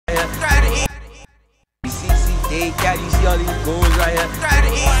Hey, cat, you see all these goons right here? Try to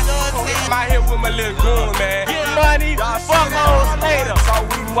eat. I'm out here with my little goon, man. Get money, fuck hoes later. So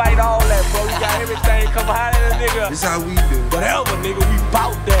we white all that, bro. We got everything come behind that nigga. This how we do. Whatever, nigga, we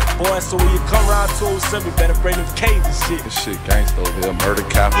bout that, boy. So when you come around 207, you better bring them K's and shit. This shit gangsta over here, murder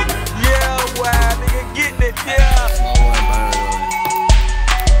capital. Yeah, wow, nigga, getting it, yeah.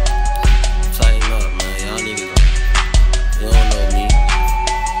 Tighten up, man. Y'all niggas you don't know me.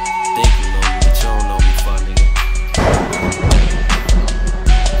 Think you know me, but you don't know me, fuck nigga.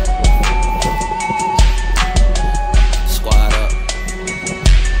 Squad up.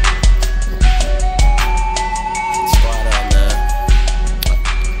 Squad up, man.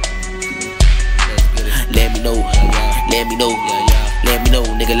 Let's get it. Let me know. Let me know. Let me know,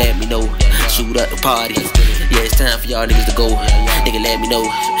 nigga, let me know. Shoot up the party. Yeah, it's time for y'all niggas to go. Nigga, let me know.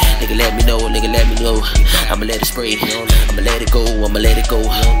 Nigga, let me know. Nigga, let me know. I'ma let it spray. I'ma let it go. I'ma let it go.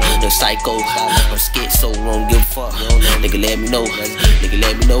 No psycho. I'm schizo. Don't give a fuck. Nigga, let me know. Nigga,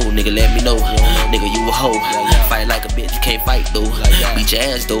 let me know. Nigga, let me know. Nigga, you a hoe. Fight like a bitch. You can't fight though. Beat your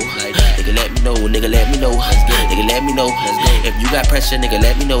ass though. Nigga, let me know. Nigga, let me know. Nigga, let me know. If you got pressure, nigga,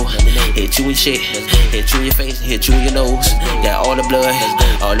 let me know. Hit you and shit. Hit you in your face. Hit you in your nose. Got all the blood.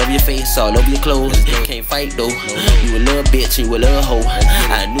 All over your face. All over your clothes. Can't fight though. You a little bitch. You a little hoe.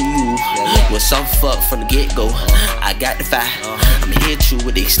 I knew you was some fuck from the get-go. I got the fire. I'ma hit you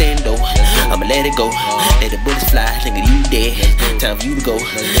with the extendo. I'ma let it go. Let the bullets fly. Nigga, you dead. Time for you to go.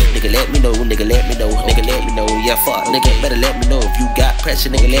 Nigga, let me know. Nigga, let me know. Nigga, let me know. Yeah, fuck. Nigga, better let me know. If you got pressure,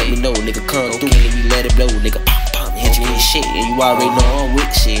 nigga, let me know. Nigga, come through and we let it blow. Nigga, pop, hit you in shit. And you already know I'm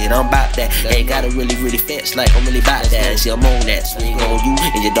with shit. I'm about that. Ain't gotta really fetch like I'm really about that. See, I'm on that. Swing on you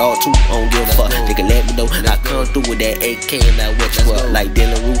and your dog too. I don't give a fuck. Nigga, let me know. I come through with that AK and I what you up. Like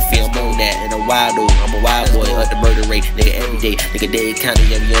Dylan Roofy, I'm on that. And I'm wild though. I'm a wild boy. Up the murder rate. Nigga, every day. Nigga, Dade County,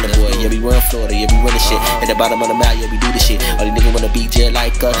 yeah, we on the boy. Yeah, we run Florida. Yeah, we run the shit. At the bottom of the mouth, yeah, we do the shit. All these niggas wanna be just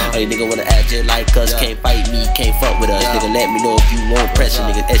like us. All these niggas wanna act just like us. Can't fight me, can't fuck with us. Nigga, let me know if you want pressure.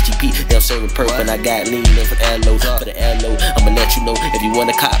 Nigga, SGP, they I'm serving perp. And I got lean in for the LO. For the LO, I'ma let you know. If you want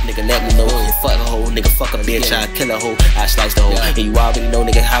a cop, nigga, let me know. You fuck a hoe, nigga, fuck a bitch. I kill a hoe, I slice the hoe. And you already know,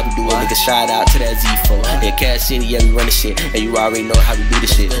 nigga, how we do it. Nigga, shout out to that Z4. In Cash City, yeah, we run the shit. And you already know how we do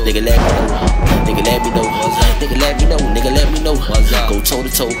this shit. Nigga, let me know. Nigga, let me know. Nigga, let me know. Nigga, let me know. Go toe to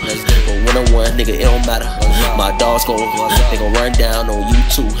toe. Go one on one. Nigga, it don't matter. My dogs gon' run down on you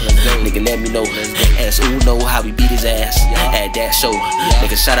too. Nigga, let me know. Ask Uno how we beat his ass at that show.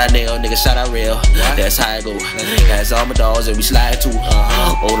 Nigga, shout out Nail. Nigga, shout out Rail. That's how I go. That's all my dogs and we slide too.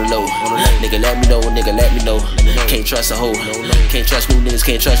 On the low. Nigga, let me know. Nigga, let me know. Can't trust a hoe. Can't trust new niggas.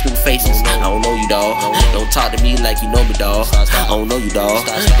 Can't trust new faces. I don't know you, dawg. Don't talk to me like you know me, dawg. I don't know you, dawg.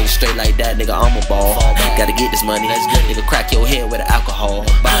 Nigga, straight like that, nigga, I'm a ball. Gotta get this money. Nigga, crack your head with the alcohol.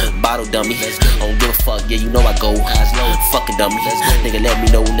 Bottle dummy. I don't give a fuck. Yeah, you know I go. Fucking dummy. Nigga, let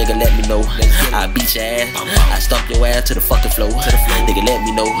me know. Nigga, let me know. I beat your ass. I stomp your ass to the fucking floor. Nigga, let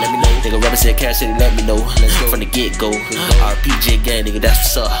me know. Nigga, represent Cash City, let me know. From the get-go. RPG gang, nigga,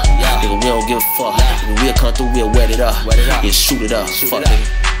 that's what's up. Nigga, we don't give a fuck. Nigga, we'll come through, we'll wet it up. Yeah, shoot it up. Fuck,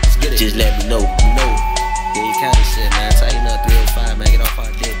 nigga. Just let me know. Yeah, you kinda shit, man. Tighten up 305, man. Get off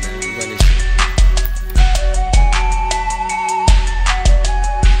our dick, man. We run this shit.